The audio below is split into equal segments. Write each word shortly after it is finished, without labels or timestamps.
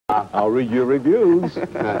I'll read your reviews. Be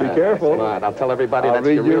careful. Smart. I'll tell everybody I'll that's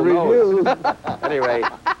read your real reviews. nose. Anyway,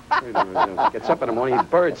 gets up in the morning, eats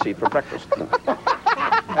bird seed for breakfast.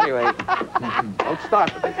 Anyway, don't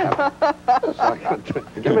start with it.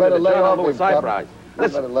 Give me the John Lewis eyebrows.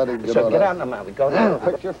 Listen, let him get out of the mouth. Go down.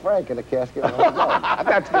 Picture Frank in a casket.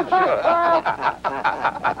 That's for sure.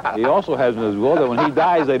 He also has in his will that when he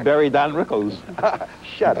dies, they bury Don Rickles.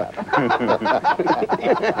 Shut up.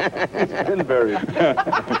 He's been buried.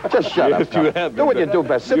 Just shut Yes, up. you have Do what you been do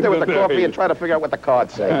best. Sit there with the buried. coffee and try to figure out what the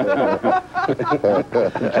cards say.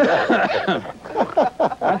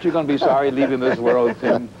 Aren't you going to be sorry leaving this world,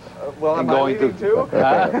 Tim? Well, am I leaving too?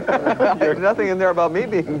 There's nothing in there about me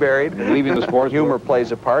being buried. Leaving the sports Humor world?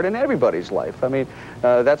 plays a part in everybody's life. I mean,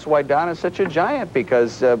 that's why Don is such a giant,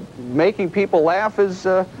 because making people laugh is...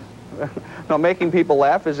 making people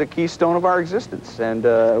laugh is a keystone of our existence, and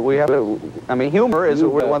we have to, I mean, humor is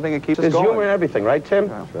one thing that keeps us There's going. humor in everything, right, Tim?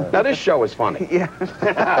 Right. Now, this show is funny. Yeah.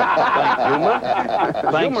 Humor?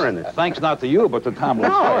 There's humor in it. Thanks not to you, but to Tom. No,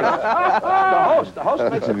 the host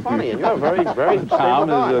makes it funny, and you're a very, very stable Tom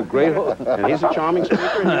guy. is a great host. And he's a charming speaker,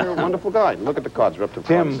 and you're a wonderful guy. Look at the cards, we're up to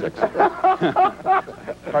Tim. card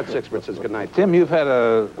 6. Card 6, Rich says good night. Tim, you've had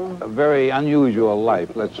a very unusual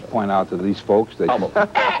life. Let's point out to these folks that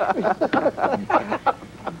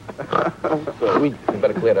We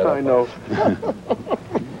better clear that up. I know.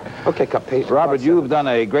 Okay, Capate. Robert, you've done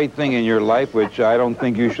a great thing in your life, which I don't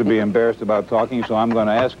think you should be embarrassed about talking, so I'm going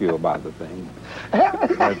to ask you about the thing.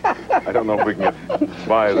 I don't know if we can get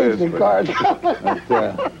by this.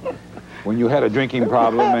 But, when you had a drinking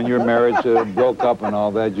problem and your marriage broke up and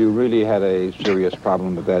all that, you really had a serious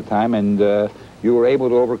problem at that time, and you were able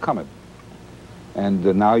to overcome it. And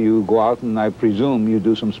now you go out and I presume you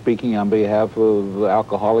do some speaking on behalf of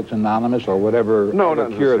Alcoholics Anonymous or whatever No,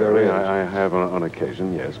 not cure there is. I have on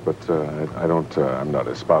occasion, yes, but I don't, I'm not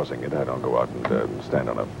espousing it. I don't go out and stand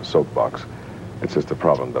on a soapbox. It's just a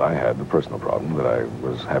problem that I had, the personal problem that I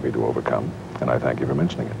was happy to overcome, and I thank you for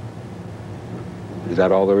mentioning it. Is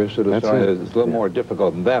that all there is to the That's story? it. It's a little more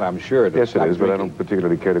difficult than that, I'm sure. Yes, it is, but I don't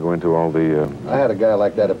particularly care to go into all the... I had a guy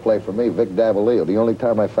like that at play for me, Vic Davalillo. The only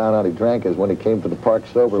time I found out he drank is when he came to the park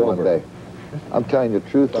sober one day. I'm telling you the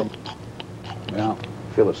truth. Yeah.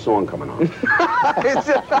 I feel a song coming on.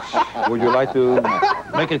 Would you like to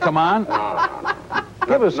make it come on?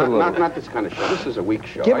 Give us a little. Not this kind of show. This is a weak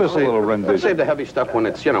show. Give us a little I rendition. save the heavy stuff when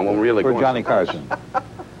it's, you know, when we're really For going. Johnny Carson.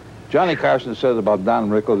 Johnny Carson says about Don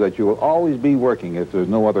Rickles that you will always be working if there's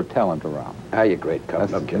no other talent around. Ah, you're great, Cub.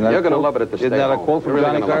 That's- No kidding. isn't that You're going to quote- love it at the isn't that a quote from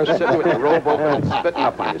Johnny Carson? Sitting with your robe open and spitting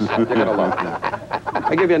up on yourself. You're going to love it.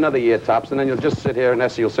 I give you another year, Tops, and then you'll just sit here and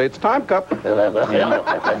Essie will say, it's time, Cup.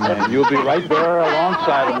 And you'll be right there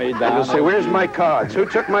alongside of me, Don. You'll say, where's my cards? Who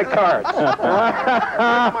took my cards? Where's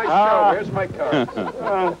my show? Where's my cards?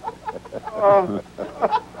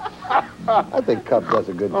 I think Cub does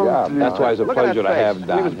a good job. That's why it's a Look at pleasure that to face. have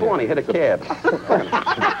Don He was born, he here. hit a cab.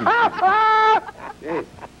 Jeez.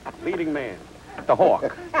 Leading man. The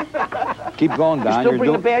Hawk. Keep going, You Don. still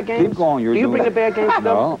bring the bad games? Keep going. You're Do you doing bring the bad games still?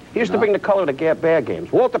 No. He used to bring the color to the bad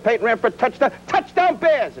games. Walter Payton ran for a touchdown. Touchdown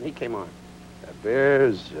Bears! And he came on.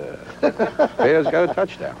 Bears, Bears got a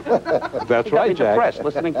touchdown. That's He got me right, Jack. depressed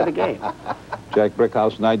listening to the game. Jack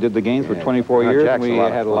Brickhouse and I did the game for 24 years, and we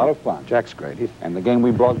had a lot of fun. Jack's great. And the game we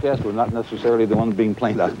broadcast was not necessarily the one being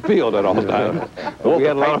played on the field at all times. But we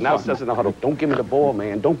had a lot of now fun. says in the huddle, don't give me the ball,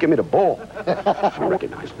 man. Don't give me the ball. I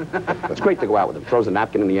recognize him. It's great to go out with him. Throws a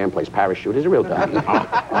napkin in the air and plays parachute. He's a real guy.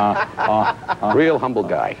 Real humble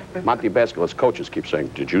guy. Monty Basco, his coaches keep saying,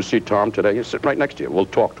 did you see Tom today? He's sitting right next to you. We'll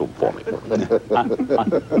talk to him for me.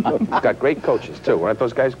 Got great coaches, too. Aren't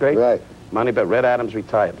those guys great? Right. Monty, but Red Adams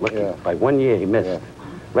retired. Look, Yeah. by 1 year he missed. Yeah.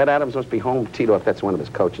 Red Adams must be home teed off. That's one of his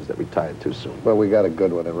coaches that retired too soon. Well, we got a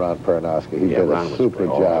good one in Ron Pernoski. He did Ron a was super great.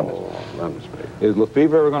 job. Oh, Ron was great. Is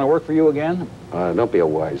Lefevre ever going to work for you again? Don't be a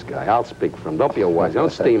wise guy. I'll speak for him. Don't be a wise. Don't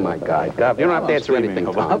steam my guy. God, you don't have to answer anything,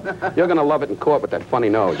 Tom. You're going to love it in court with that funny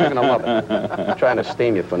nose. You're going to love it. Trying to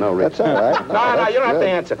steam you for no reason. That's all right. No, you don't have Good. to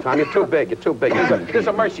answer, Tom. You're too big. You're too big. There's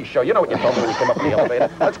a mercy show. You know what you told me when you came up in the elevator.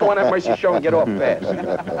 Let's go on that mercy show and get off fast.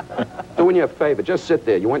 Doing you a favor. Just sit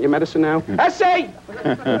there. You want your medicine now? Essie!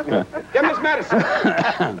 Give me his medicine.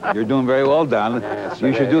 You're doing very well, Don. Yes,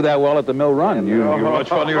 You should do that well at the Mill Run. You're much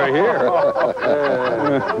funnier here.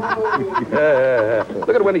 Look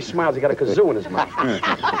at when he smiles. He got a kazoo in his mouth.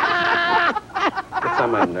 Gets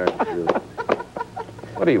on my nerves, really.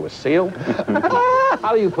 What are you, a seal?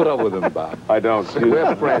 How do you put up with him, Bob? I don't.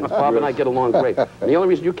 We're friends. Bob and I get along great. And the only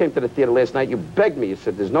reason you came to the theater last night, you begged me. You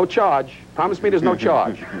said, there's no charge. Promise me there's no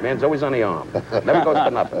charge. Man's always on the arm. Never goes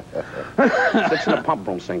for nothing. Sits in the pump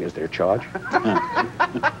room saying, is there a charge?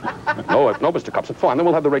 No, Mr. Kupcinet, fine, then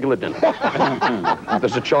we'll have the regular dinner. If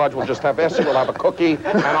there's a charge, we'll just have Essie, we'll have a cookie,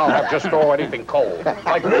 and I'll have just anything cold.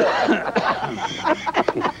 Like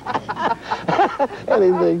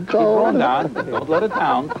Anything Keep cold? going, Don. Don't let it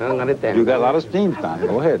down. Don't let it down. You got a lot of steam, Don.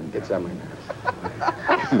 Go ahead. It's on my nerves.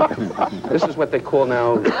 This is what they call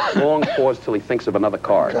now long pause till he thinks of another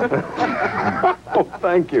card. Oh,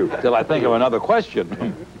 thank you. Till I think of another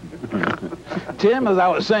question. Tim, as I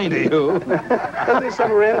was saying to you... Doesn't he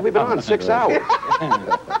summer in? We've been on 6 hours.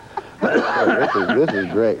 Oh, this is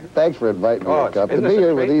great. Thanks for inviting me, Cup. To isn't be this a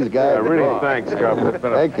here with treat? these guys. Yeah, really, thanks, Cup. It's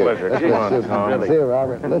been a Thank you. pleasure. Come on, Tom. See you,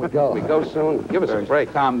 Robert. Let's go. We go soon. Give us a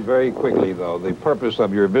break. Tom, very quickly, though, the purpose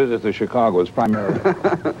of your visit to Chicago is primarily...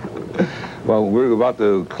 Well, we're about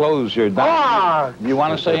to close your diner. You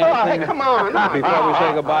want to say anything? Hey, come on. Before we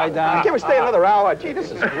say goodbye, Don? Can't we stay another hour? Gee, this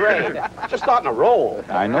is great. Just starting to roll.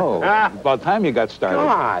 I know. About time you got started.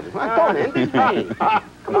 God, don't end it. Hey,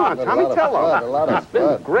 come on, Tommy, tell A him. lot of It's been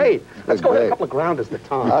fun. great. Let's go hit great. a couple of grounders at a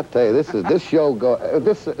time. I'll tell you, this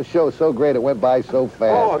show is so great it went by so fast.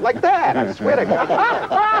 Oh, like that. I swear to God.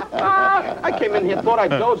 I came in here, thought I'd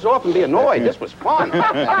doze off and be annoyed. This was fun.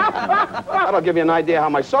 That'll give you an idea how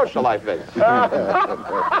my social life is.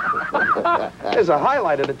 There's a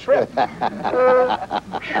highlight of the trip.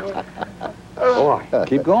 Boy.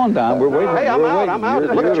 Keep going, Don. We're waiting. Hey, I'm We're out. waiting. I'm out.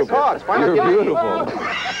 You're Look at your beautiful. cards. Find out You're your name.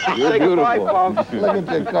 beautiful. You're Say goodbye, beautiful. folks. Look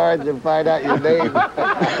at your cards and find out your name.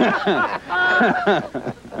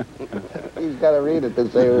 He's got to read it to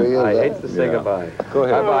say who he is. I hate to say goodbye. Go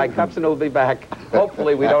ahead. Bye-bye. Kupcinet will be back.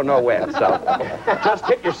 Hopefully, we don't know when. So just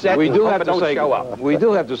hit your set We and do hope have it to don't say. show up. We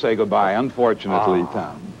do have to say goodbye. Unfortunately,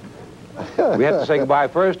 Tom. We have to say goodbye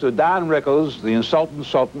first to Don Rickles, the insultant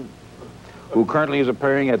sultan, who currently is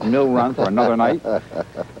appearing at Mill Run for another night.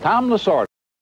 Tom Lasorda.